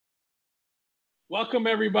Welcome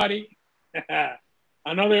everybody.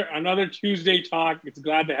 another Tuesday talk. It's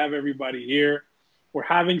glad to have everybody here. We're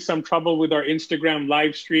having some trouble with our Instagram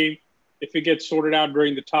live stream. If it gets sorted out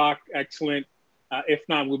during the talk, excellent. If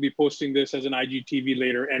not, we'll be posting this as an IGTV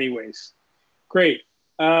later anyways. Great.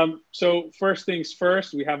 So first things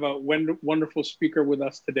first, we have a wonderful speaker with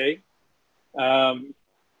us today.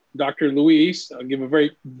 Dr. Louise. I'll give a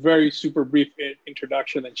very super brief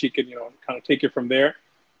introduction, and she can, kind of take it from there.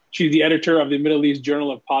 She's the editor of the Middle East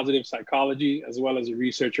Journal of Positive Psychology, as well as a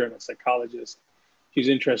researcher and a psychologist. She's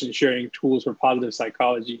interested in sharing tools for positive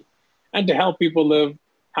psychology and to help people live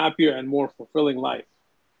happier and more fulfilling life.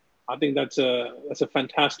 I think that's a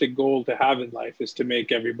fantastic goal to have in life, is to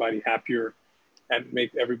make everybody happier and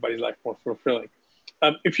make everybody's life more fulfilling.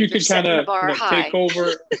 If you could kind of take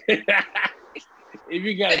over, if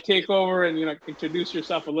you got to take over and introduce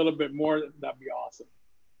yourself a little bit more, that'd be awesome.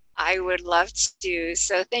 I would love to.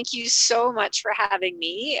 So thank you so much for having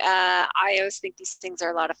me. I always think these things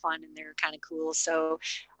are a lot of fun and they're kind of cool. So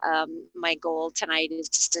my goal tonight is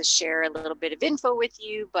just to share a little bit of info with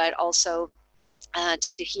you, but also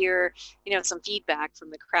to hear, some feedback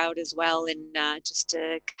from the crowd as well, and just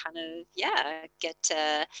to kind of, get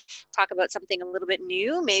to talk about something a little bit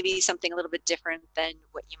new, maybe something a little bit different than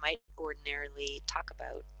what you might ordinarily talk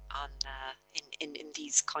about on in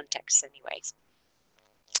these contexts anyways.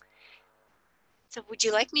 So would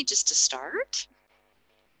you like me just to start?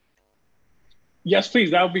 Yes,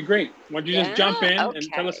 please. That would be great. Why don't you just jump in and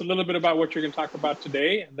tell us a little bit about what you're going to talk about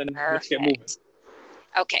today, and then let's get moving.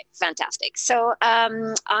 Okay, fantastic. So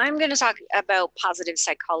I'm going to talk about positive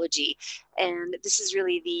psychology, and this is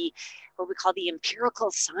really what we call the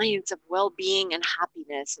empirical science of well-being and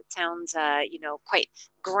happiness. It sounds, quite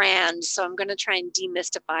grand. So I'm going to try and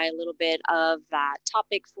demystify a little bit of that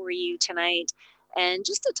topic for you tonight, and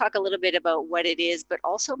just to talk a little bit about what it is, but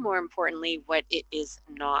also more importantly, what it is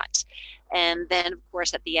not. And then, of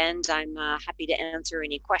course, at the end, I'm happy to answer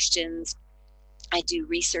any questions. I do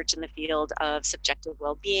research in the field of subjective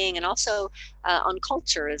well-being and also on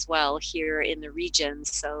culture as well here in the region.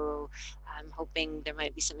 So I'm hoping there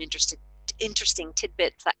might be some interesting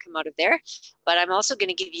tidbits that come out of there. But I'm also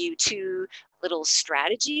going to give you two little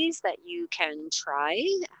strategies that you can try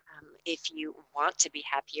if you want to be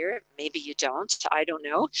happier. Maybe you don't, I don't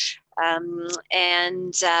know.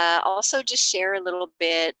 And also just share a little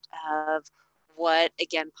bit of what,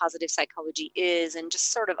 again, positive psychology is, and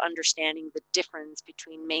just sort of understanding the difference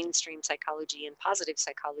between mainstream psychology and positive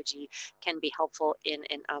psychology can be helpful in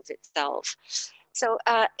and of itself. So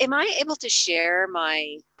am I able to share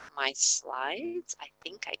my slides? I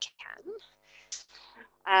think I can.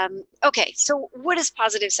 Okay, so what is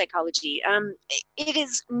positive psychology? It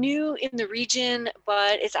is new in the region,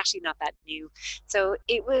 but it's actually not that new. So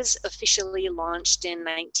it was officially launched in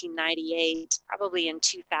 1998, probably in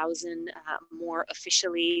 2000 more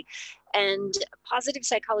officially. And positive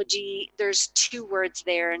psychology, there's two words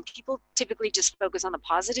there, and people typically just focus on the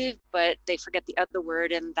positive, but they forget the other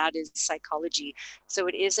word, and that is psychology. So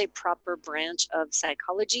it is a proper branch of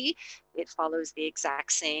psychology. It follows the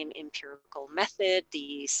exact same empirical method,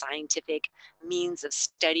 the scientific means of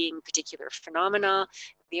studying particular phenomena.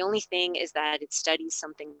 The only thing is that it studies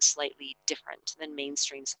something slightly different than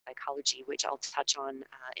mainstream psychology, which I'll touch on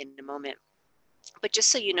in a moment. But just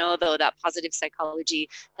so you know, though, that positive psychology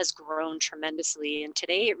has grown tremendously, and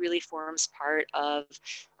today it really forms part of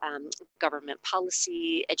government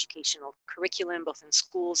policy, educational curriculum, both in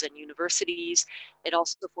schools and universities. It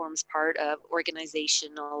also forms part of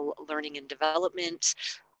organizational learning and development.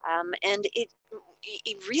 And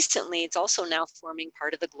recently, it's also now forming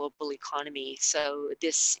part of the global economy. So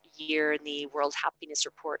this year in the World Happiness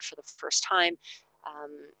Report, for the first time,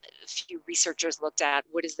 a few researchers looked at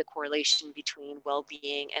what is the correlation between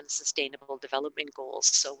well-being and sustainable development goals.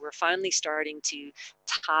 So we're finally starting to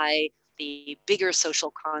tie the bigger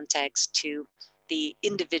social context to the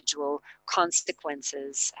individual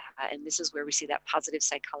consequences. And this is where we see that positive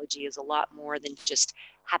psychology is a lot more than just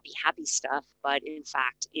happy stuff, but in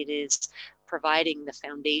fact, it is providing the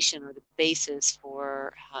foundation or the basis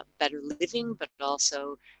for better living, but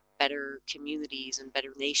also better communities and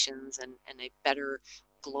better nations, and a better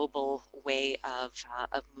global way of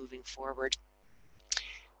moving forward.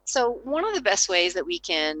 So one of the best ways that we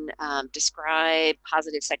can describe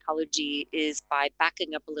positive psychology is by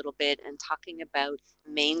backing up a little bit and talking about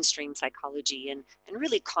mainstream psychology and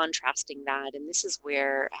really contrasting that. And this is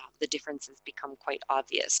where the differences become quite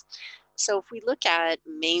obvious. So if we look at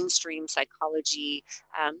mainstream psychology,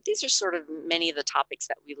 these are sort of many of the topics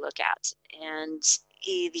that we look at. And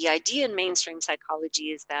the idea in mainstream psychology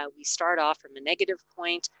is that we start off from a negative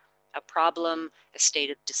point, a problem, a state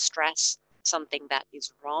of distress, something that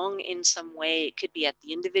is wrong in some way. It could be at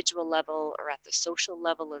the individual level or at the social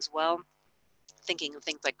level as well, thinking of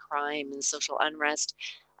things like crime and social unrest.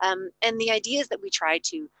 And the idea is that we try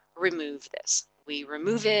to remove this. We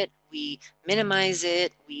remove it, we minimize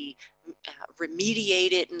it, we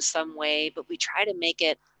remediate it in some way, but we try to make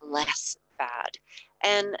it less bad.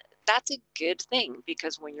 And that's a good thing,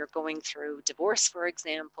 because when you're going through divorce, for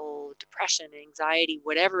example, depression, anxiety,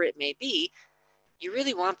 whatever it may be, you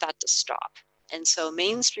really want that to stop. And so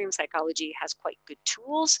mainstream psychology has quite good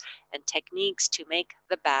tools and techniques to make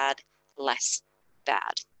the bad less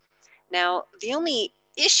bad. Now, the only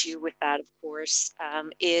issue with that, of course,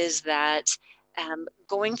 is that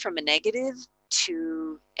going from a negative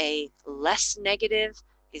to a less negative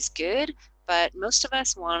is good, but most of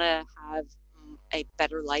us want to have a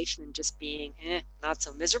better life than just being not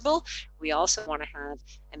so miserable. We also want to have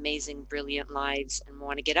amazing, brilliant lives and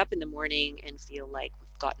want to get up in the morning and feel like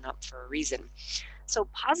we've gotten up for a reason. So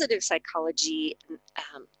positive psychology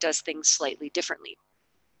does things slightly differently.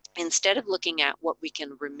 Instead of looking at what we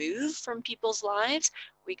can remove from people's lives,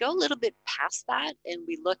 we go a little bit past that and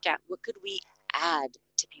we look at what could we add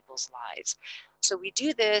to people's lives. So we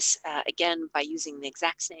do this, again, by using the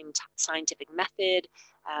exact same scientific method,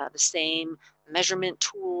 the same measurement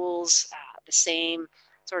tools, the same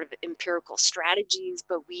sort of empirical strategies,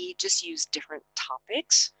 but we just use different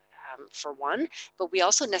topics. For one, but we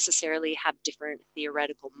also necessarily have different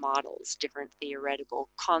theoretical models, different theoretical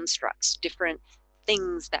constructs, different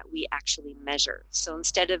things that we actually measure. So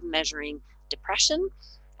instead of measuring depression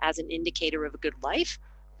as an indicator of a good life,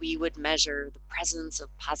 we would measure the presence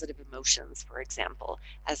of positive emotions, for example,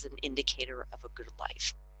 as an indicator of a good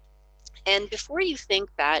life. And before you think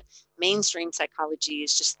that mainstream psychology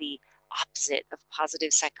is just the opposite of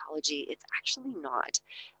positive psychology, it's actually not.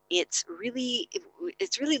 It's really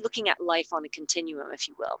looking at life on a continuum, if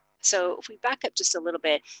you will. So if we back up just a little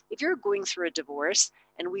bit, if you're going through a divorce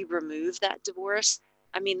and we remove that divorce,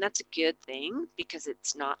 I mean, that's a good thing because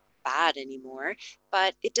it's not bad anymore,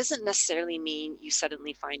 but it doesn't necessarily mean you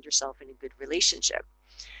suddenly find yourself in a good relationship.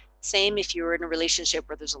 Same if you're in a relationship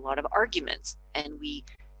where there's a lot of arguments and we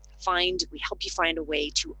help you find a way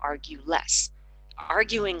to argue less.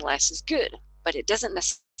 Arguing less is good, but it doesn't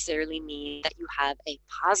necessarily mean that you have a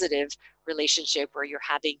positive relationship where you're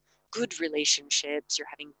having good relationships, you're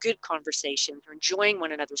having good conversations, you're enjoying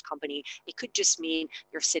one another's company. It could just mean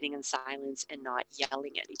you're sitting in silence and not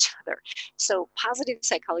yelling at each other. So positive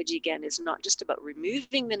psychology, again, is not just about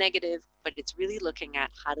removing the negative, but it's really looking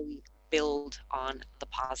at how do we build on the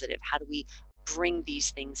positive? How do we bring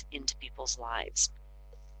these things into people's lives?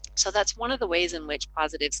 So that's one of the ways in which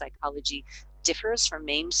positive psychology differs from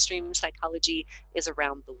mainstream psychology, is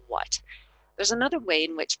around the what. There's another way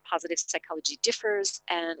in which positive psychology differs,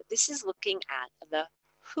 and this is looking at the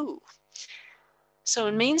who. So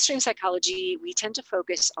in mainstream psychology, we tend to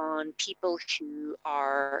focus on people who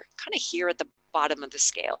are kind of here at the bottom of the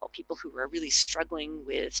scale, people who are really struggling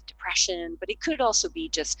with depression, but it could also be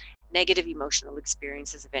just negative emotional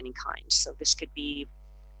experiences of any kind. So this could be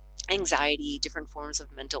anxiety, different forms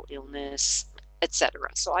of mental illness, etc.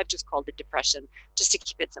 So I've just called it depression, just to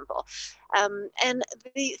keep it simple. And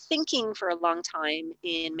the thinking for a long time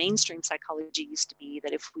in mainstream psychology used to be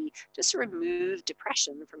that if we just remove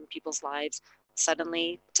depression from people's lives,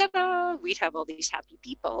 suddenly, ta-da, we'd have all these happy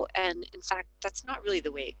people. And in fact, that's not really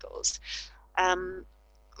the way it goes.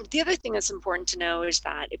 The other thing that's important to know is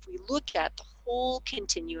that if we look at the whole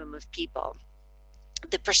continuum of people,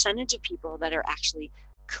 the percentage of people that are actually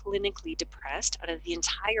clinically depressed out of the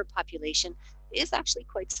entire population is actually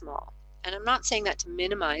quite small. And I'm not saying that to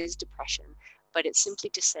minimize depression, but it's simply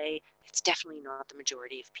to say it's definitely not the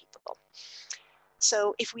majority of people.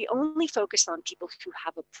 So if we only focus on people who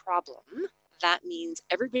have a problem, that means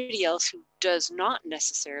everybody else who does not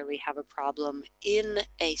necessarily have a problem in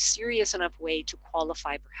a serious enough way to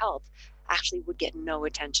qualify for help actually would get no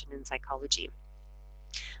attention in psychology.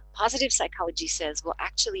 Positive psychology says, well,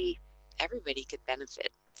 actually, everybody could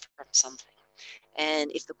benefit from something.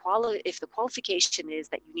 And if the qualification is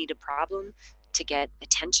that you need a problem to get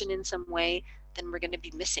attention in some way, then we're going to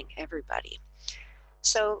be missing everybody.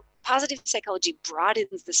 So positive psychology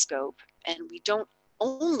broadens the scope, and we don't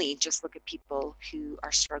only just look at people who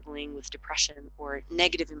are struggling with depression or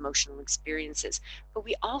negative emotional experiences, but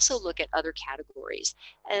we also look at other categories.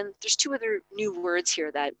 And there's two other new words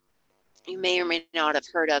here that you may or may not have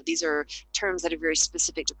heard of. These are terms that are very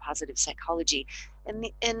specific to positive psychology.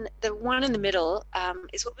 And the one in the middle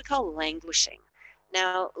is what we call languishing.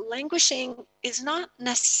 Now, languishing is not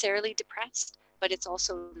necessarily depressed, but it's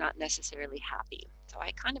also not necessarily happy. So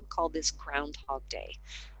I kind of call this Groundhog Day.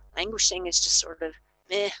 Languishing is just sort of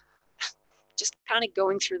meh. just kind of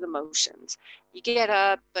going through the motions. You get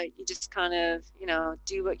up, but you just kind of, you know,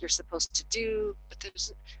 do what you're supposed to do, but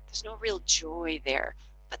there's no real joy there.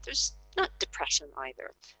 But there's not depression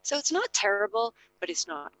either. So it's not terrible, but it's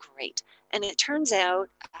not great. And it turns out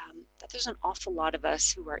that there's an awful lot of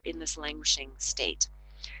us who are in this languishing state.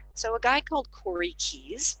 So a guy called Corey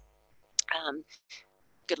Keyes,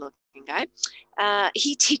 good looking guy,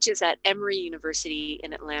 he teaches at Emory University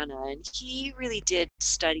in Atlanta, and he really did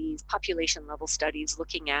studies, population level studies,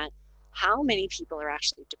 looking at how many people are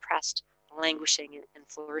actually depressed, languishing, and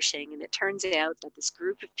flourishing. And it turns out that this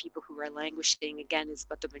group of people who are languishing, again, is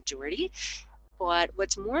but the majority. But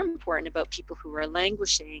what's more important about people who are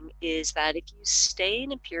languishing is that if you stay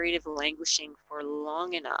in a period of languishing for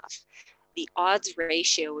long enough, the odds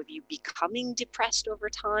ratio of you becoming depressed over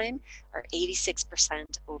time are 86%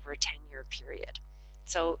 over a 10-year period.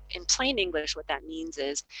 So in plain English, what that means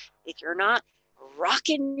is if you're not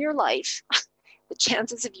rocking your life, the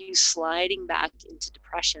chances of you sliding back into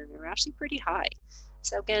depression are actually pretty high.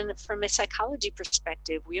 So again, from a psychology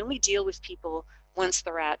perspective, we only deal with people once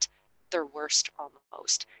they're at their worst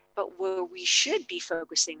almost. But what we should be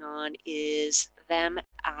focusing on is them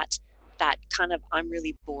at that kind of I'm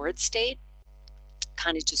really bored state,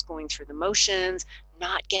 kind of just going through the motions,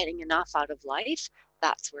 not getting enough out of life.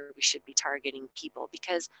 That's where we should be targeting people,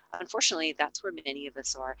 because unfortunately, that's where many of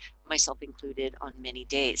us are, myself included, on many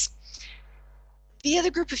days. The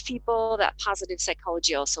other group of people that positive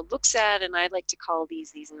psychology also looks at, and I like to call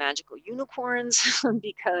these magical unicorns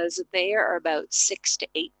because they are about 6 to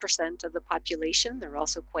 8% of the population. They're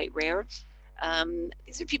also quite rare.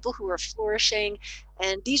 These are people who are flourishing,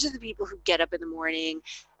 and these are the people who get up in the morning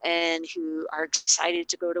and who are excited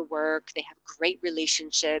to go to work. They have great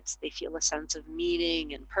relationships. They feel a sense of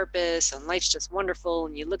meaning and purpose, and life's just wonderful.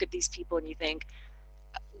 And you look at these people and you think,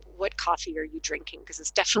 what coffee are you drinking? Because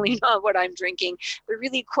it's definitely not what I'm drinking. They're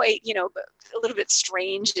really quite, you know, a little bit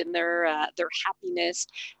strange in their happiness.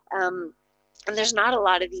 And there's not a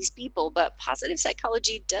lot of these people, but positive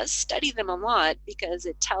psychology does study them a lot because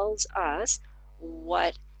it tells us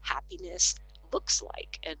what happiness looks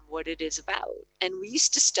like and what it is about. And we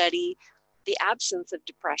used to study the absence of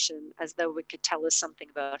depression as though it could tell us something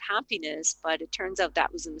about happiness, but it turns out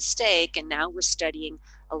that was a mistake. And now we're studying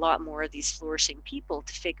a lot more of these flourishing people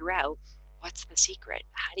to figure out what's the secret.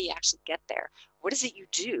 How do you actually get there? What is it you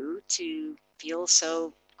do to feel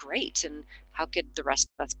so great? And how could the rest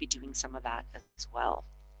of us be doing some of that as well?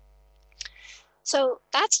 So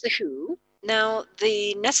that's the who. Now,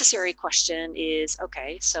 the necessary question is,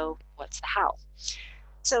 okay, so what's the how?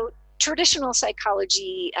 So traditional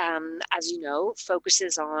psychology, as you know,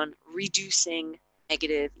 focuses on reducing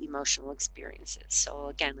negative emotional experiences. So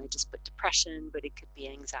again, I just put depression, but it could be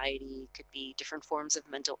anxiety, it could be different forms of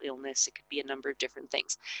mental illness, it could be a number of different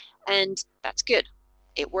things. And that's good.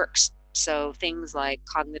 It works. So things like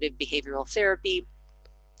cognitive behavioral therapy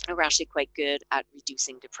are actually quite good at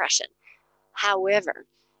reducing depression. However,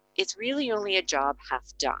 it's really only a job half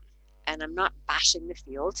done. And I'm not bashing the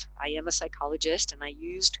field. I am a psychologist and I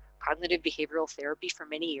used cognitive behavioral therapy for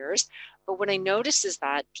many years. But what I noticed is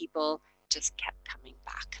that people just kept coming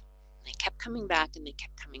back. They kept coming back and they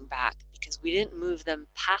kept coming back because we didn't move them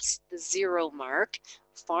past the 0 mark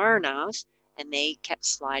far enough, and they kept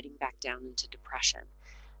sliding back down into depression.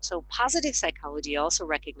 So positive psychology also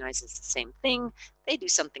recognizes the same thing. They do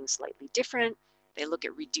something slightly different. They look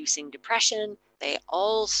at reducing depression. They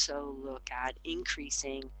also look at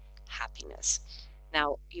increasing happiness.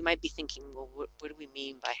 Now, you might be thinking, well, what do we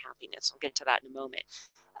mean by happiness? We'll get to that in a moment.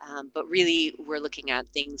 But really, we're looking at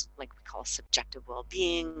things like we call subjective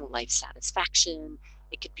well-being, life satisfaction.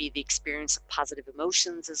 It could be the experience of positive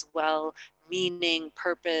emotions as well, meaning,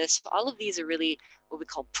 purpose. All of these are really what we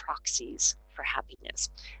call proxies for happiness.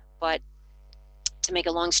 But to make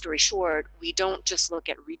a long story short, we don't just look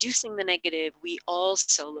at reducing the negative, we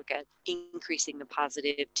also look at increasing the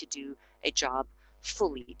positive to do a job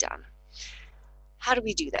fully done. How do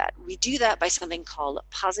we do that? We do that by something called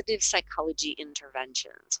positive psychology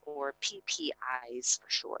interventions, or PPIs for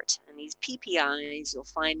short. And these PPIs, you'll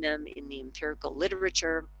find them in the empirical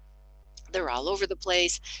literature. They're all over the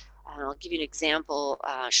place. I'll give you an example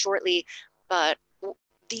shortly, but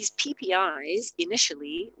these PPIs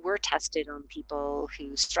initially were tested on people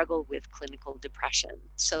who struggle with clinical depression.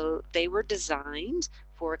 So they were designed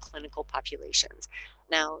for clinical populations.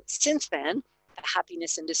 Now, since then, the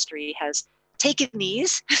happiness industry has taken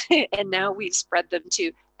these and now we've spread them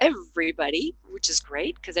to everybody, which is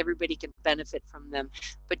great because everybody can benefit from them.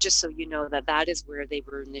 But just so you know that that is where they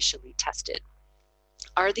were initially tested.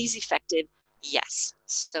 Are these effective? Yes.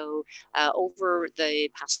 So over the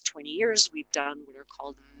past 20 years, we've done what are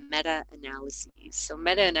called meta-analyses. So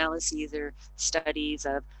meta-analyses are studies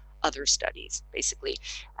of other studies, basically,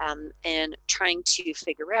 and trying to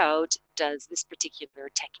figure out, does this particular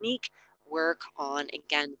technique work on,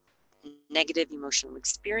 again, negative emotional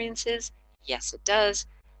experiences? Yes, it does,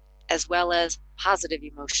 as well as positive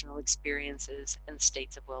emotional experiences and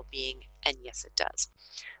states of well-being, and yes, it does.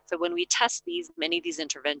 So when we test many of these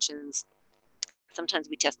interventions, sometimes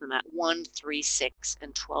we test them at 1, 3, 6,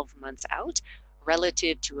 and 12 months out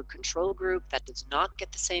relative to a control group that does not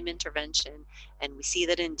get the same intervention. And we see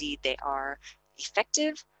that indeed they are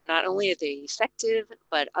effective. Not only are they effective,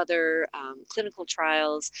 but other clinical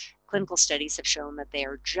trials, clinical studies have shown that they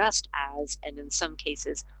are just as, and in some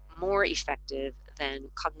cases, more effective than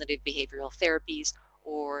cognitive behavioral therapies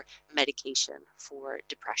or medication for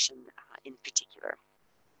depression in particular.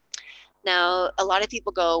 Now, a lot of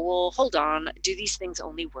people go, well, hold on, do these things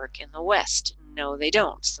only work in the West? No, they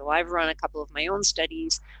don't. So I've run a couple of my own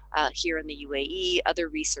studies here in the UAE. Other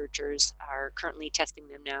researchers are currently testing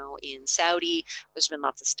them now in Saudi. There's been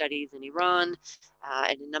lots of studies in Iran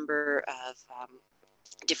and a number of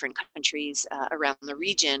different countries around the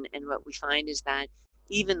region. And what we find is that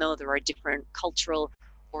even though there are different cultural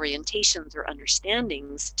orientations or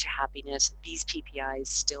understandings to happiness, these PPIs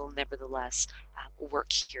still nevertheless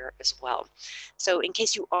work here as well. So in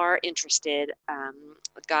case you are interested, a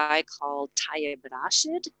guy called Tayyib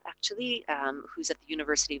Rashid, actually, who's at the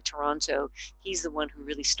University of Toronto, he's the one who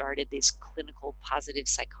really started this clinical positive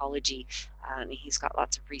psychology. He's got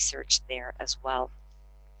lots of research there as well.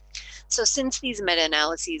 So since these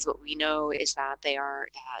meta-analyses, what we know is that they are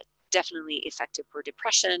definitely effective for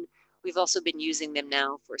depression. We've also been using them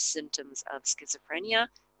now for symptoms of schizophrenia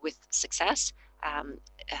with success,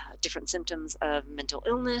 different symptoms of mental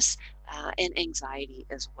illness, and anxiety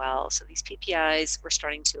as well. So these PPIs, we're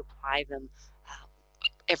starting to apply them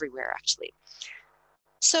everywhere, actually.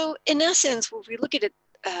 So in essence, when we look at it,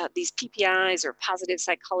 these PPIs or positive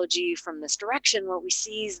psychology from this direction, what we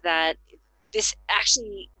see is that this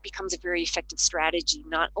actually becomes a very effective strategy,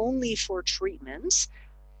 not only for treatments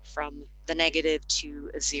from the negative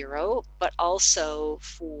to 0, but also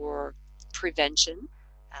for prevention.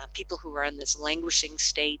 People who are in this languishing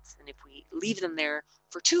state, and if we leave them there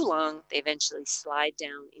for too long, they eventually slide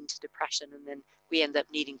down into depression, and then we end up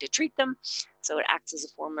needing to treat them. So it acts as a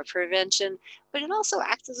form of prevention, but it also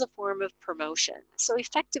acts as a form of promotion. So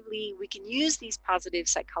effectively, we can use these positive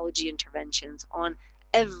psychology interventions on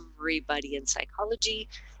everybody in psychology,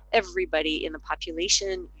 everybody in the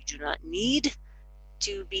population. You do not need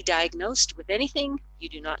to be diagnosed with anything. You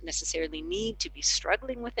do not necessarily need to be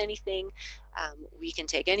struggling with anything. We can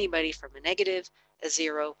take anybody from a negative, a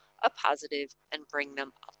 0, a positive, and bring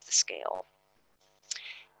them up the scale.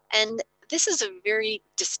 And this is a very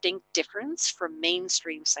distinct difference from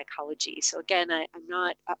mainstream psychology. So again, I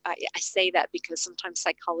say that because sometimes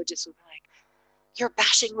psychologists will be like, you're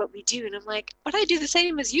bashing what we do. And I'm like, but I do the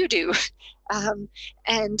same as you do.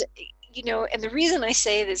 And the reason I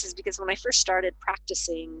say this is because when I first started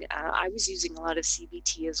practicing, I was using a lot of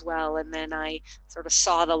CBT as well. And then I sort of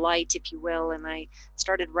saw the light, if you will, and I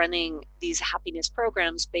started running these happiness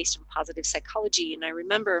programs based on positive psychology. And I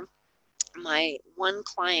remember my one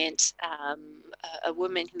client, a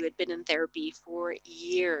woman who had been in therapy for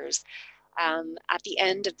years, at the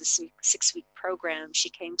end of the 6-week program, she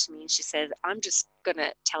came to me and she said, I'm just going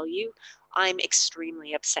to tell you, I'm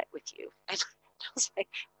extremely upset with you. And I was like,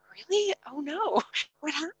 really? Oh no,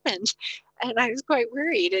 what happened? And I was quite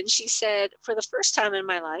worried. And she said, for the first time in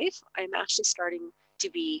my life, I'm actually starting to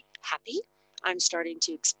be happy. I'm starting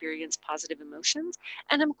to experience positive emotions,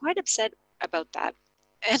 and I'm quite upset about that.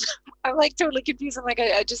 And I'm like totally confused. I'm like,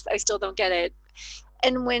 I still don't get it.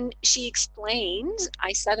 And when she explained,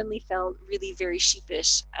 I suddenly felt really very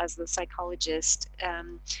sheepish as the psychologist.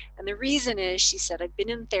 And the reason is, she said, I've been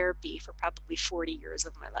in therapy for probably 40 years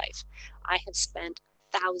of my life. I have spent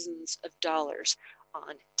thousands of dollars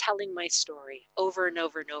on telling my story over and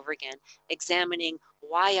over and over again, examining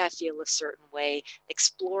why I feel a certain way,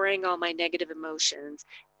 exploring all my negative emotions,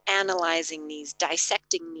 analyzing these,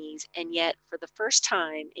 dissecting these, and yet for the first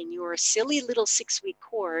time in your silly little 6-week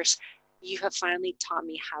course, you have finally taught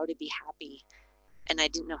me how to be happy. And I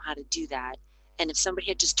didn't know how to do that. And if somebody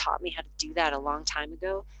had just taught me how to do that a long time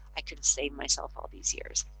ago, I could have saved myself all these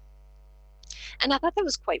years. And I thought that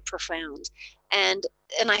was quite profound. And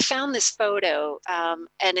I found this photo,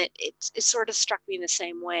 and it sort of struck me in the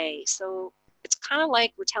same way. So it's kind of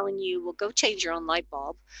like we're telling you, well, go change your own light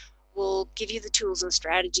bulb. We'll give you the tools and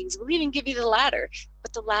strategies. We'll even give you the ladder.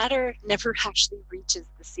 But the ladder never actually reaches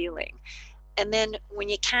the ceiling. And then when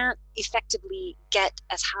you can't effectively get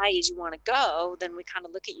as high as you want to go, then we kind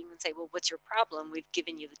of look at you and say, well, what's your problem? We've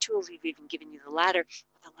given you the tools, we've even given you the ladder,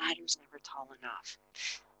 but the ladder's never tall enough.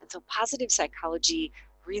 And so positive psychology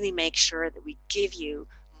really makes sure that we give you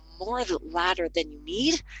more of the ladder than you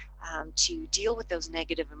need to deal with those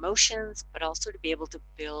negative emotions, but also to be able to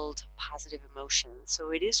build positive emotions.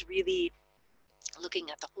 So it is really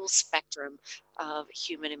looking at the whole spectrum of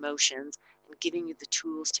human emotions and giving you the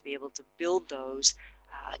tools to be able to build those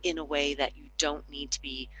in a way that you don't need to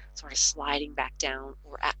be sort of sliding back down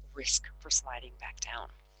or at risk for sliding back down.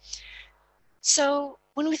 So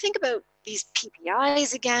when we think about these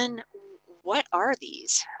PPIs again, what are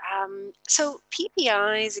these? So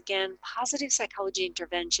PPIs, again, positive psychology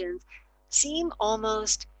interventions, seem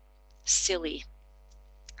almost silly.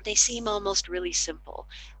 They seem almost really simple.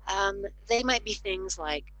 They might be things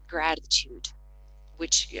like gratitude,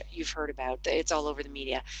 which you've heard about. It's all over the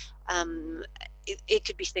media. Um, it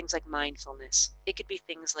could be things like mindfulness. It could be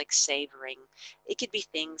things like savoring. It could be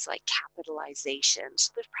things like capitalization.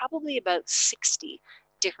 So there's probably about 60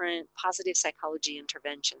 different positive psychology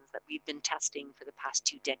interventions that we've been testing for the past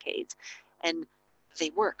 2 decades, and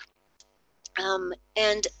they work. And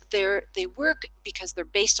they work because they're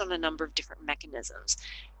based on a number of different mechanisms.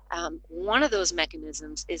 One of those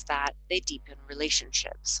mechanisms is that they deepen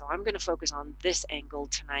relationships. So I'm going to focus on this angle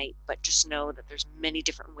tonight, but just know that there's many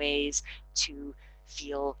different ways to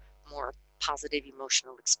feel more positive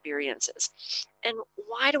emotional experiences. And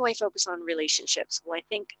why do I focus on relationships? Well, I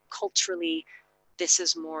think culturally, this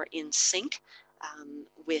is more in sync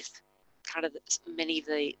with kind of many of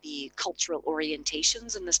the cultural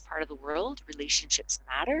orientations in this part of the world. Relationships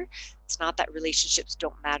matter. It's not that relationships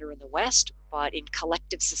don't matter in the West, but in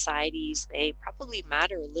collective societies, they probably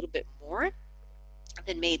matter a little bit more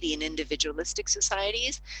than maybe in individualistic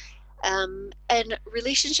societies. And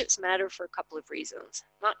relationships matter for a couple of reasons,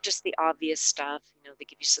 not just the obvious stuff. They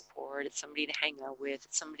give you support, it's somebody to hang out with,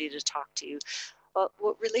 it's somebody to talk to. But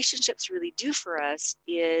what relationships really do for us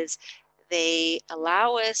is they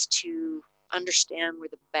allow us to understand where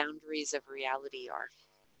the boundaries of reality are.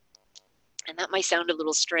 And that might sound a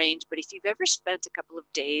little strange, but if you've ever spent a couple of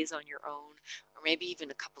days on your own, or maybe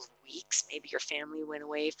even a couple of weeks, maybe your family went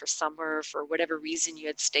away for summer, for whatever reason you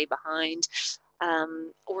had to stay behind,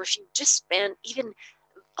 or if you just spent even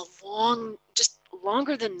just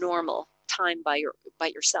longer than normal time by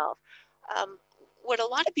yourself, what a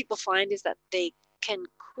lot of people find is that they can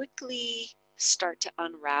quickly start to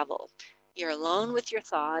unravel. You're alone with your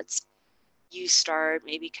thoughts. You start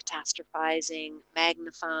maybe catastrophizing,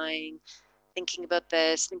 magnifying, thinking about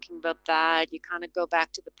this, thinking about that. You kind of go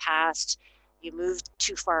back to the past. You move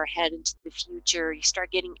too far ahead into the future. You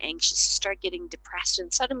start getting anxious. You start getting depressed,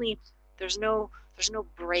 and suddenly there's no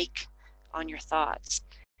break on your thoughts,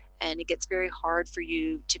 and it gets very hard for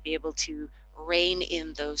you to be able to rein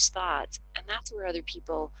in those thoughts. And that's where other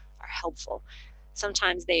people are helpful.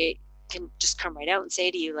 Sometimes they can just come right out and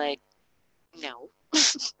say to you, like, no,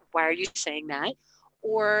 why are you saying that?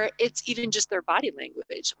 Or it's even just their body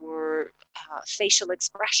language or facial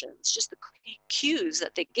expressions, just the cues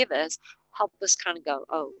that they give us help us kind of go,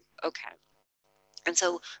 oh, okay. And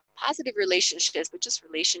so positive relationships, but just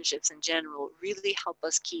relationships in general, really help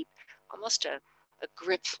us keep almost a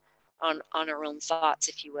grip on our own thoughts,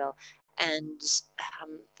 if you will. And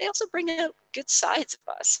they also bring out good sides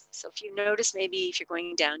of us. So if you notice, maybe if you're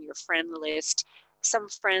going down your friend list, some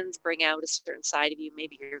friends bring out a certain side of you.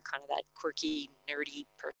 Maybe you're kind of that quirky, nerdy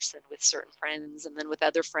person with certain friends. And then with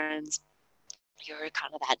other friends, you're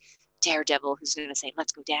kind of that daredevil who's going to say,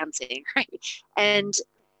 let's go dancing, right? And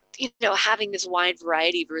having this wide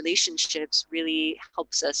variety of relationships really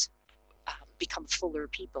helps us become fuller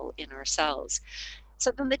people in ourselves.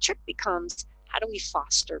 So then the trick becomes, how do we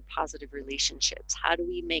foster positive relationships? How do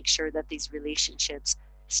we make sure that these relationships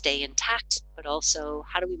stay intact, but also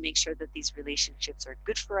how do we make sure that these relationships are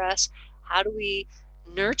good for us? How do we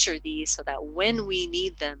nurture these so that when we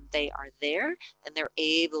need them, they are there and they're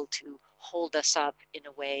able to hold us up in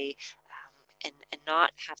a way and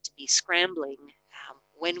not have to be scrambling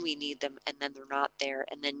when we need them, and then they're not there,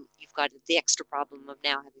 and then you've got the extra problem of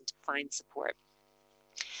now having to find support.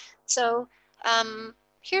 So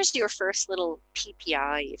here's your first little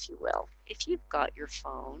PPI, if you will. If you've got your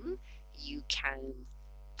phone, you can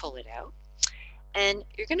pull it out, and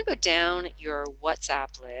you're going to go down your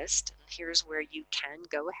WhatsApp list. Here's where you can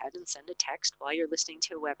go ahead and send a text while you're listening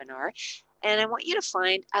to a webinar. And I want you to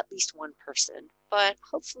find at least one person, but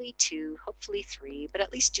hopefully 2, hopefully 3, but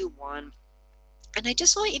at least do 1. And I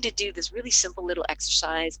just want you to do this really simple little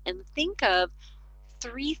exercise and think of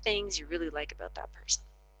 3 things you really like about that person.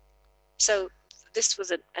 So this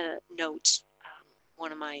was a note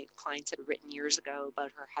one of my clients had written years ago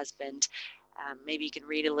about her husband. Maybe you can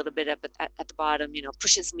read a little bit up at the bottom,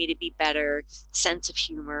 pushes me to be better, sense of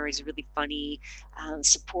humor, is really funny,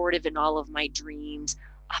 supportive in all of my dreams,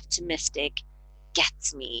 optimistic,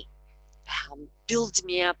 gets me, builds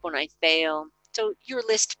me up when I fail. So your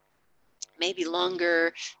list may be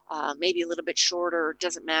longer, maybe a little bit shorter,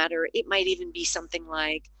 doesn't matter. It might even be something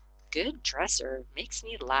like, good dresser, makes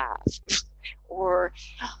me laugh. Or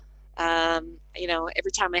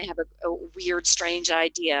every time I have a weird, strange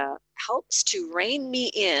idea, helps to rein me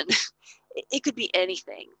in. It could be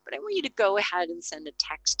anything, but I want you to go ahead and send a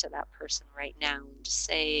text to that person right now and just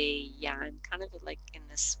say, yeah, I'm kind of like in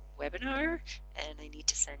this webinar and I need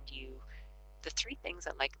to send you the 3 things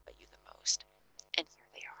I like about you the most. And here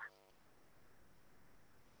they are.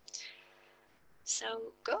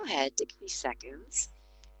 So go ahead, take a few seconds.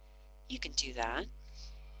 You can do that.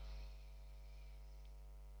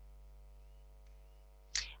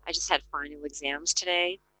 I just had final exams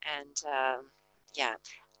today, and yeah,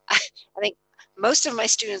 I think most of my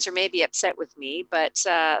students are maybe upset with me, but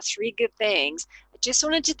 3 good things. I just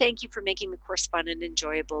wanted to thank you for making the course fun and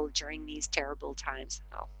enjoyable during these terrible times.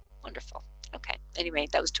 Oh, wonderful. Okay, anyway,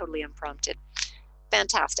 that was totally unprompted.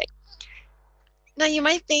 Fantastic. Now you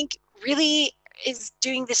might think, really, is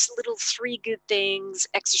doing this little 3 good things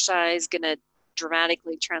exercise going to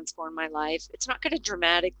dramatically transform my life? It's not going to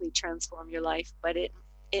dramatically transform your life, but it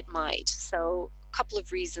might. So a couple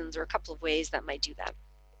of reasons or a couple of ways that might do that.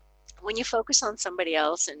 When you focus on somebody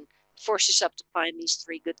else and force yourself to find these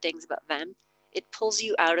 3 good things about them, it pulls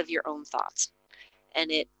you out of your own thoughts, and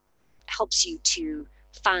it helps you to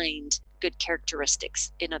find good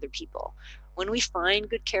characteristics in other people. When we find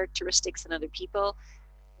good characteristics in other people,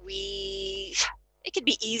 it could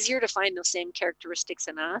be easier to find those same characteristics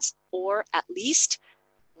in us, or at least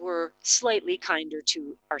we're slightly kinder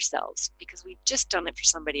to ourselves because we've just done it for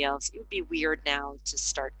somebody else. It would be weird now to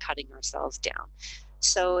start cutting ourselves down.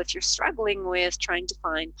 So if you're struggling with trying to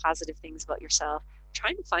find positive things about yourself,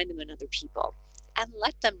 try to find them in other people and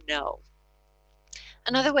let them know.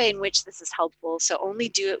 Another way in which this is helpful, so only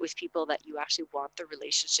do it with people that you actually want the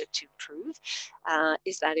relationship to improve,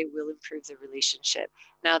 is that it will improve the relationship.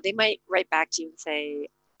 Now, they might write back to you and say,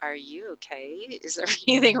 are you okay? Is there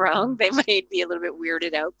anything wrong? They might be a little bit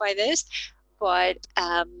weirded out by this, but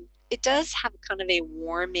it does have kind of a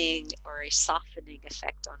warming or a softening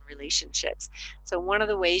effect on relationships. So one of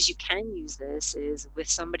the ways you can use this is with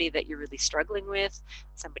somebody that you're really struggling with,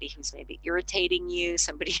 somebody who's maybe irritating you,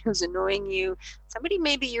 somebody who's annoying you, somebody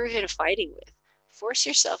maybe you're even fighting with. Force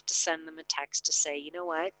yourself to send them a text to say, you know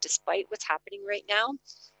what, despite what's happening right now,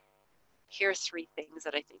 here are 3 things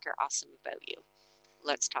that I think are awesome about you.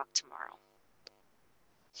 Let's talk tomorrow.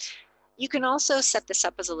 You can also set this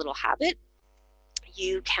up as a little habit.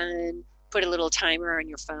 You can put a little timer on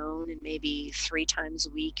your phone, and maybe 3 times a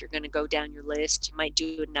week you're going to go down your list. You might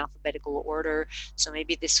do it in alphabetical order. So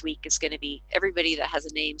maybe this week is going to be everybody that has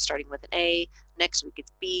a name starting with an A. Next week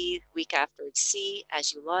it's B. Week after it's C,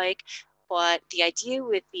 as you like. But the idea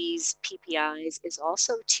with these PPIs is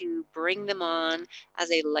also to bring them on as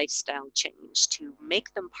a lifestyle change, to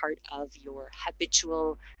make them part of your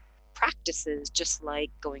habitual practices, just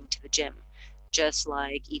like going to the gym, just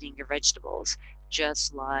like eating your vegetables,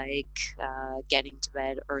 just like getting to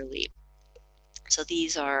bed early. So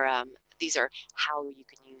these are how you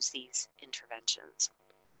can use these interventions.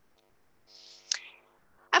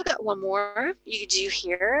 I've got one more you could do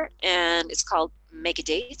here, and it's called Make a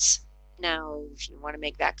Date. Now, if you want to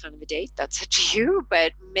make that kind of a date, that's up to you,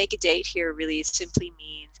 but make a date here really simply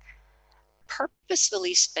means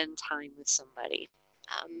purposefully spend time with somebody.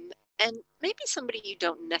 And maybe somebody you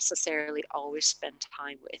don't necessarily always spend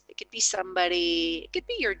time with. It could be somebody, it could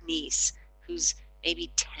be your niece who's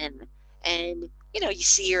maybe 10, and you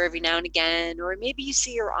see her every now and again, or maybe you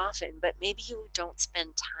see her often, but maybe you don't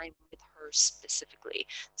spend time with her specifically.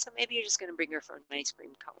 So maybe you're just going to bring her for an ice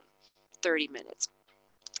cream cone, 30 minutes.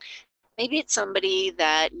 Maybe it's somebody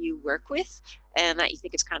that you work with and that you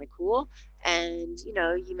think is kind of cool, and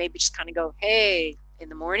you maybe just kind of go, hey, in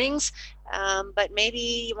the mornings, but maybe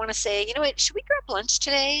you want to say, you know what, should we grab lunch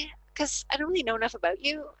today? Because I don't really know enough about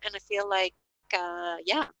you, and I feel like,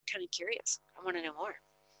 yeah, I'm kind of curious. I want to know more.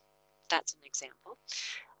 That's an example.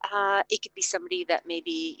 It could be somebody that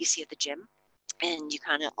maybe you see at the gym, and you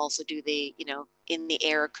kind of also do the, in the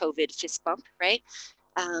air COVID fist bump, right?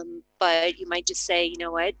 But you might just say, you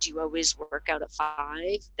know what, do you always work out at 5?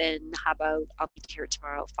 Then how about I'll be here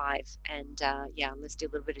tomorrow at 5, and yeah, let's do a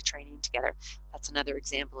little bit of training together. That's another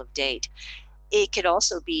example of date. It could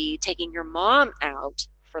also be taking your mom out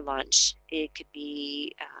for lunch. It could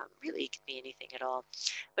be, really, it could be anything at all.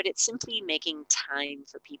 But it's simply making time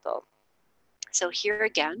for people. So here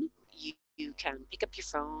again, you can pick up your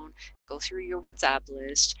phone, go through your WhatsApp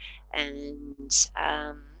list, and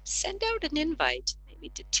send out an invite, maybe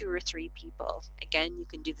to 2 or 3 people. Again, you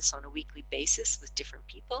can do this on a weekly basis with different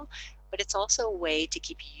people, but it's also a way to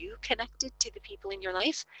keep you connected to the people in your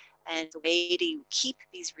life, and a way to keep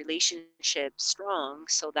these relationships strong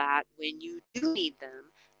so that when you do need them,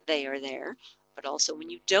 they are there, but also when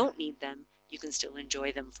you don't need them, you can still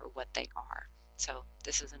enjoy them for what they are. So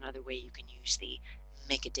this is another way you can use the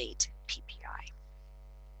make a date PPI.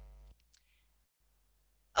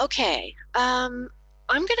 Okay, I'm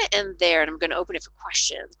going to end there and I'm going to open it for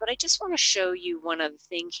questions, but I just want to show you one other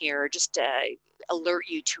thing here, just to alert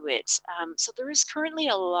you to it. So there is currently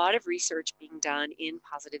a lot of research being done in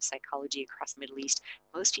positive psychology across the Middle East.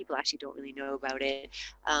 Most people actually don't really know about it.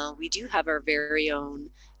 We do have our very own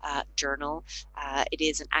journal. It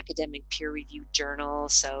is an academic peer-reviewed journal,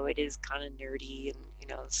 so it is kind of nerdy, and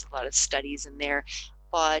there's a lot of studies in there.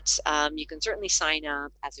 But you can certainly sign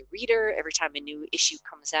up as a reader every time a new issue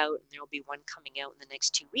comes out, and there will be one coming out in the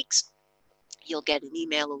next 2 weeks. You'll get an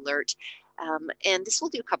email alert. And this will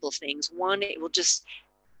do a couple of things. One, it will just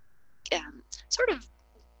sort of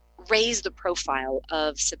raise the profile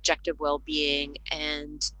of subjective well-being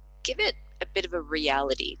and give it a bit of a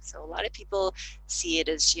reality. So a lot of people see it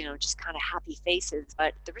as, just kind of happy faces,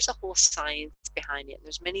 but there is a whole science behind it. And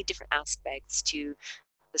there's many different aspects to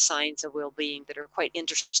the science of well-being that are quite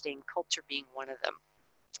interesting, culture being one of them.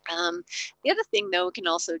 The other thing, though, it can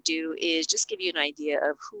also do is just give you an idea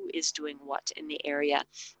of who is doing what in the area.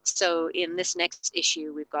 So in this next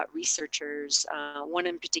issue, we've got researchers, one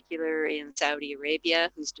in particular in Saudi Arabia,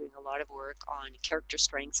 who's doing a lot of work on character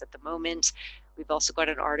strengths at the moment. We've also got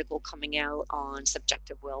an article coming out on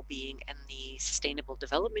subjective well-being and the Sustainable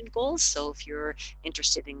Development Goals. So if you're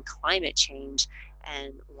interested in climate change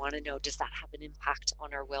and want to know, does that have an impact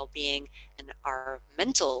on our well-being and our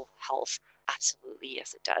mental health? Absolutely,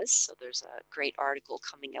 yes, it does. So there's a great article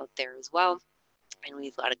coming out there as well. And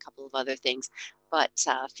we've got a couple of other things, but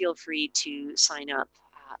feel free to sign up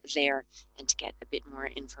there and to get a bit more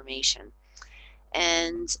information.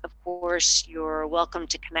 And of course, you're welcome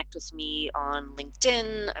to connect with me on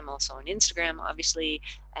LinkedIn. I'm also on Instagram, obviously,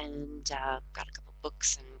 and got a couple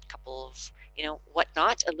books and a couple of,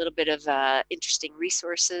 whatnot, a little bit of interesting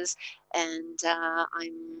resources. And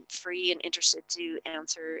I'm free and interested to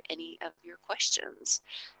answer any of your questions.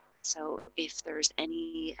 So if there's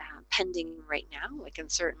any pending right now, I can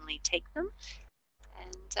certainly take them.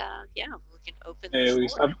 And yeah, we can open the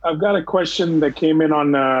Louise, floor. I've got a question that came in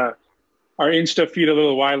on our Insta feed a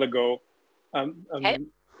little while ago. Okay.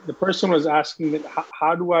 The person was asking that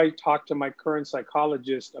how do I talk to my current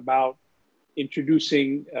psychologist about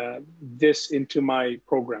introducing this into my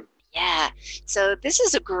program? Yeah, so this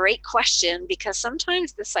is a great question, because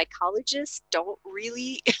sometimes the psychologists don't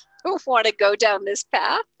really want to go down this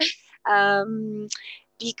path.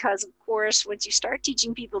 Because of course, once you start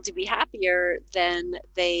teaching people to be happier, then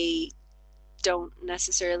they don't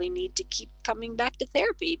necessarily need to keep coming back to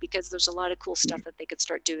therapy, because there's a lot of cool stuff that they could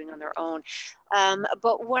start doing on their own.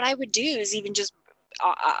 But what I would do is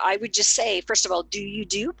I would just say, first of all, do you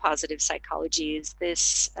do positive psychology? Is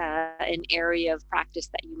this an area of practice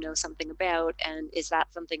that you know something about? And is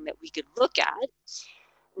that something that we could look at?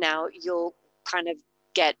 Now, you'll kind of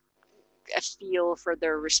get a feel for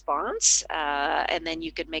their response, and then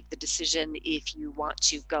you could make the decision if you want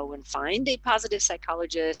to go and find a positive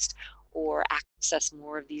psychologist or access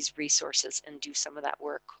more of these resources and do some of that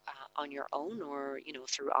work on your own, or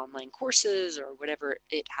through online courses or whatever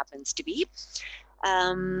it happens to be.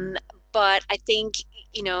 But I think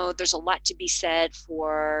there's a lot to be said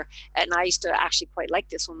for, and I used to actually quite like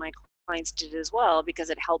this when my clients did it as well, because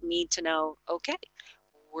it helped me to know, okay,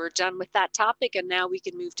 we're done with that topic and now we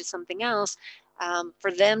can move to something else.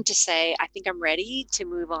 For them to say, I think I'm ready to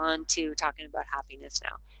move on to talking about happiness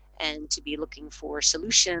now, and to be looking for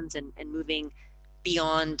solutions and moving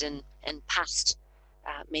beyond and past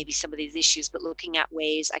maybe some of these issues, but looking at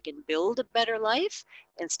ways I can build a better life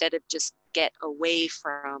instead of just get away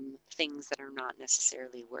from things that are not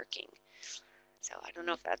necessarily working. So I don't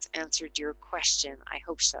know if that's answered your question. I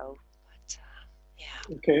hope so. But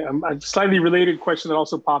yeah. Okay, a slightly related question that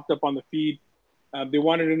also popped up on the feed. They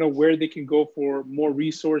wanted to know where they can go for more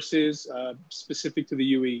resources specific to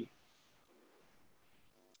the UAE.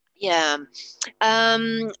 Yeah.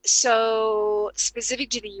 So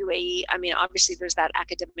specific to the UAE, I mean, obviously there's that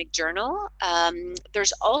academic journal.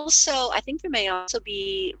 There's also, I think there may also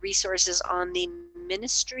be resources on the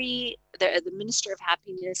the Minister of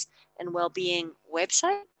Happiness and Wellbeing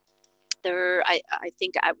website. I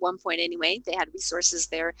think at one point anyway, they had resources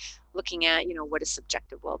there looking at, what is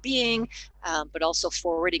subjective well-being, but also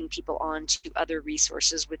forwarding people on to other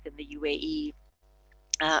resources within the UAE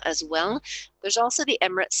as well. There's also the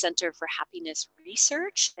Emirates Center for Happiness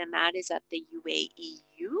Research, and that is at the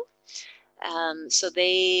UAEU. So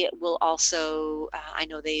they will also, I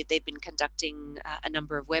know they've been conducting a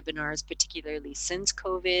number of webinars, particularly since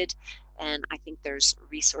COVID, and I think there's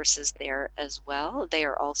resources there as well. They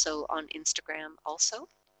are also on Instagram also.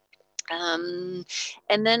 And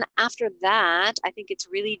then after that, I think it's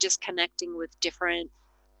really just connecting with different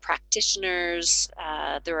practitioners.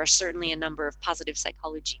 There are certainly a number of positive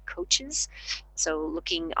psychology coaches. So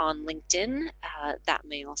looking on LinkedIn, that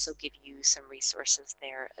may also give you some resources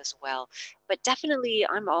there as well. But definitely,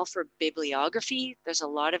 I'm all for bibliography. There's a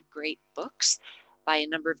lot of great books by a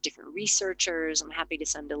number of different researchers. I'm happy to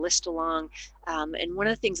send a list along. And one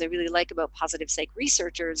of the things I really like about positive psych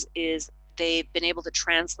researchers is they've been able to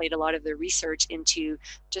translate a lot of their research into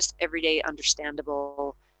just everyday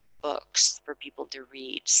understandable books for people to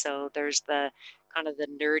read. So there's the kind of the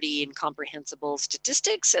nerdy and comprehensible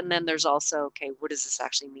statistics, and then there's also, okay, what does this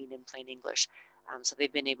actually mean in plain English? So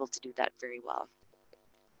they've been able to do that very well.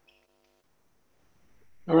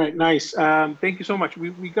 All right, nice. Thank you so much.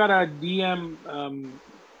 We got a DM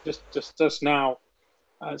just now.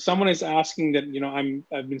 Someone is asking that,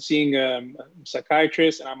 I've been seeing a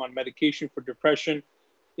psychiatrist and I'm on medication for depression.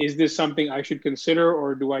 Is this something I should consider,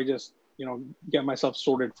 or do I just, get myself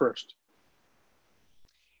sorted first?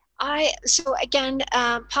 So again,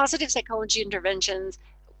 positive psychology interventions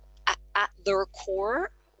at their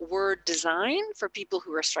core were designed for people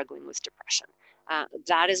who are struggling with depression.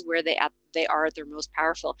 That is where they are at their most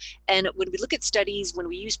powerful. And when we look at studies, when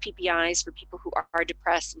we use PPIs for people who are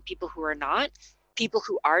depressed and people who are not, people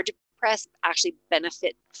who are depressed actually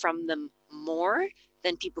benefit from them more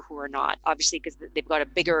than people who are not, obviously, because they've got a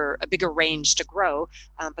bigger range to grow,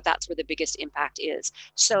 but that's where the biggest impact is.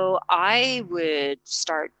 So I would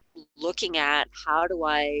start looking at, how do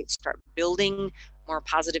I start building more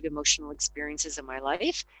positive emotional experiences in my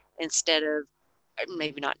life, instead of,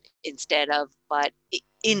 maybe not instead of, but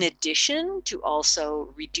in addition to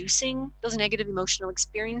also reducing those negative emotional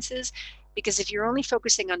experiences. Because if you're only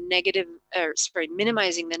focusing on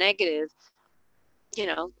minimizing the negative,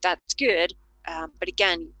 that's good. But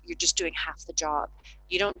again, you're just doing half the job.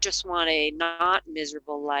 You don't just want a not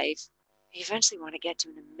miserable life. You eventually want to get to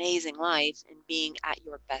an amazing life and being at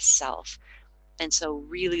your best self. And so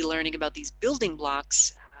really learning about these building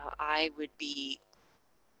blocks, I would be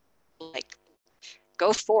like,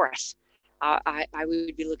 go forth. I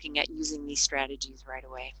would be looking at using these strategies right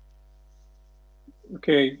away.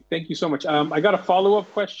 Okay, thank you so much. I got a follow-up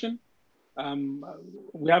question.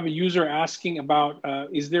 We have a user asking about,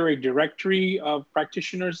 is there a directory of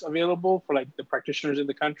practitioners available for the practitioners in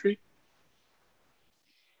the country?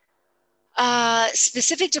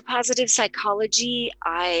 Specific to positive psychology,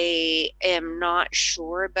 I am not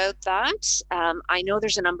sure about that. I know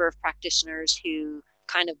there's a number of practitioners who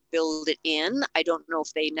kind of build it in. I don't know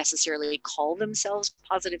if they necessarily call themselves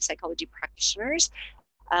positive psychology practitioners.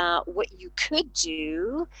 What you could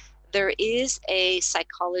do, there is a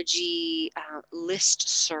psychology list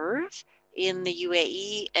serve in the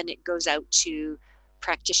UAE, and it goes out to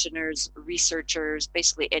practitioners, researchers,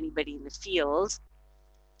 basically anybody in the field.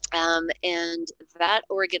 And that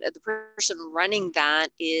the person running that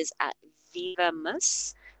is at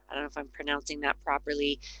Vivamus. I don't know if I'm pronouncing that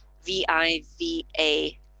properly. VIVAMUS,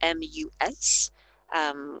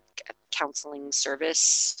 counseling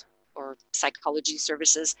service or psychology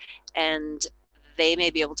services. And they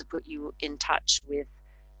may be able to put you in touch with,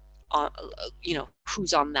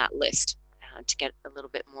 who's on that list to get a little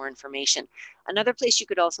bit more information. Another place you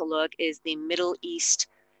could also look is the Middle East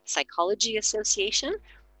Psychology Association.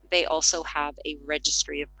 They also have a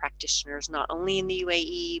registry of practitioners, not only in the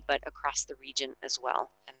UAE, but across the region as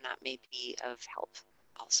well. And that may be of help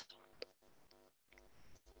also.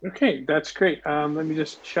 Okay, that's great. Let me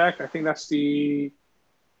just check. I think that's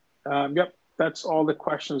yep, that's all the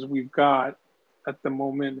questions we've got at the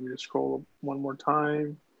moment. Let me just scroll one more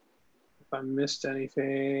time. If I missed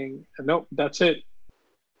anything. Nope, that's it.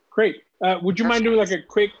 Great. Would you mind doing a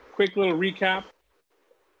quick little recap?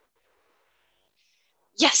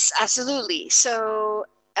 Yes, absolutely. So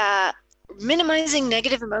minimizing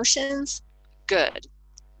negative emotions, good.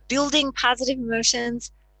 Building positive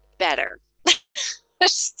emotions, better.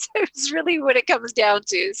 So it's really what it comes down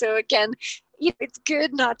to. So again, it's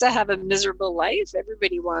good not to have a miserable life.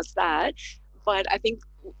 Everybody wants that. But I think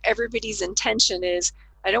everybody's intention is,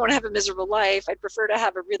 I don't want to have a miserable life. I'd prefer to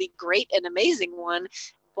have a really great and amazing one,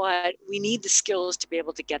 but we need the skills to be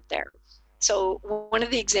able to get there. So one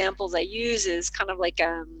of the examples I use is kind of like,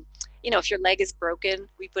 if your leg is broken,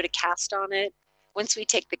 we put a cast on it. Once we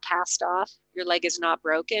take the cast off, your leg is not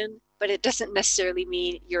broken, but it doesn't necessarily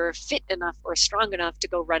mean you're fit enough or strong enough to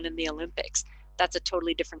go run in the Olympics. That's a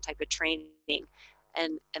totally different type of training.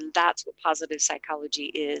 And that's what positive psychology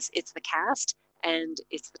is. It's the cast and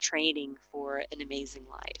it's the training for an amazing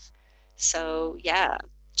life. So yeah,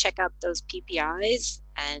 check out those PPIs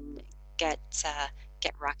and get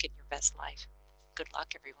rocking your best life. Good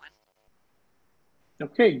luck, everyone.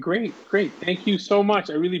 Okay, great. Thank you so much.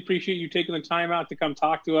 I really appreciate you taking the time out to come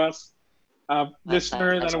talk to us.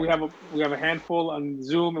 Listeners, I know we have a handful on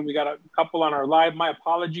Zoom and we got a couple on our live. My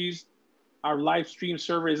apologies. Our live stream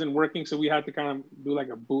server isn't working, so we had to kind of do like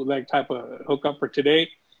a bootleg type of hookup for today.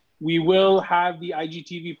 We will have the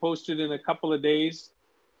IGTV posted in a couple of days.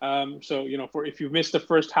 So, if you missed the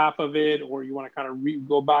first half of it, or you want to kind of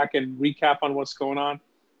go back and recap on what's going on,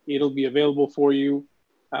 it'll be available for you.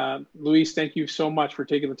 Louise, thank you so much for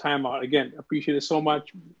taking the time out. Again, appreciate it so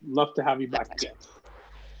much. Love to have you back again.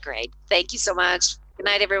 Great. Thank you so much. Good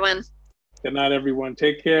night, everyone. Good night, everyone.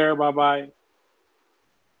 Take care. Bye-bye.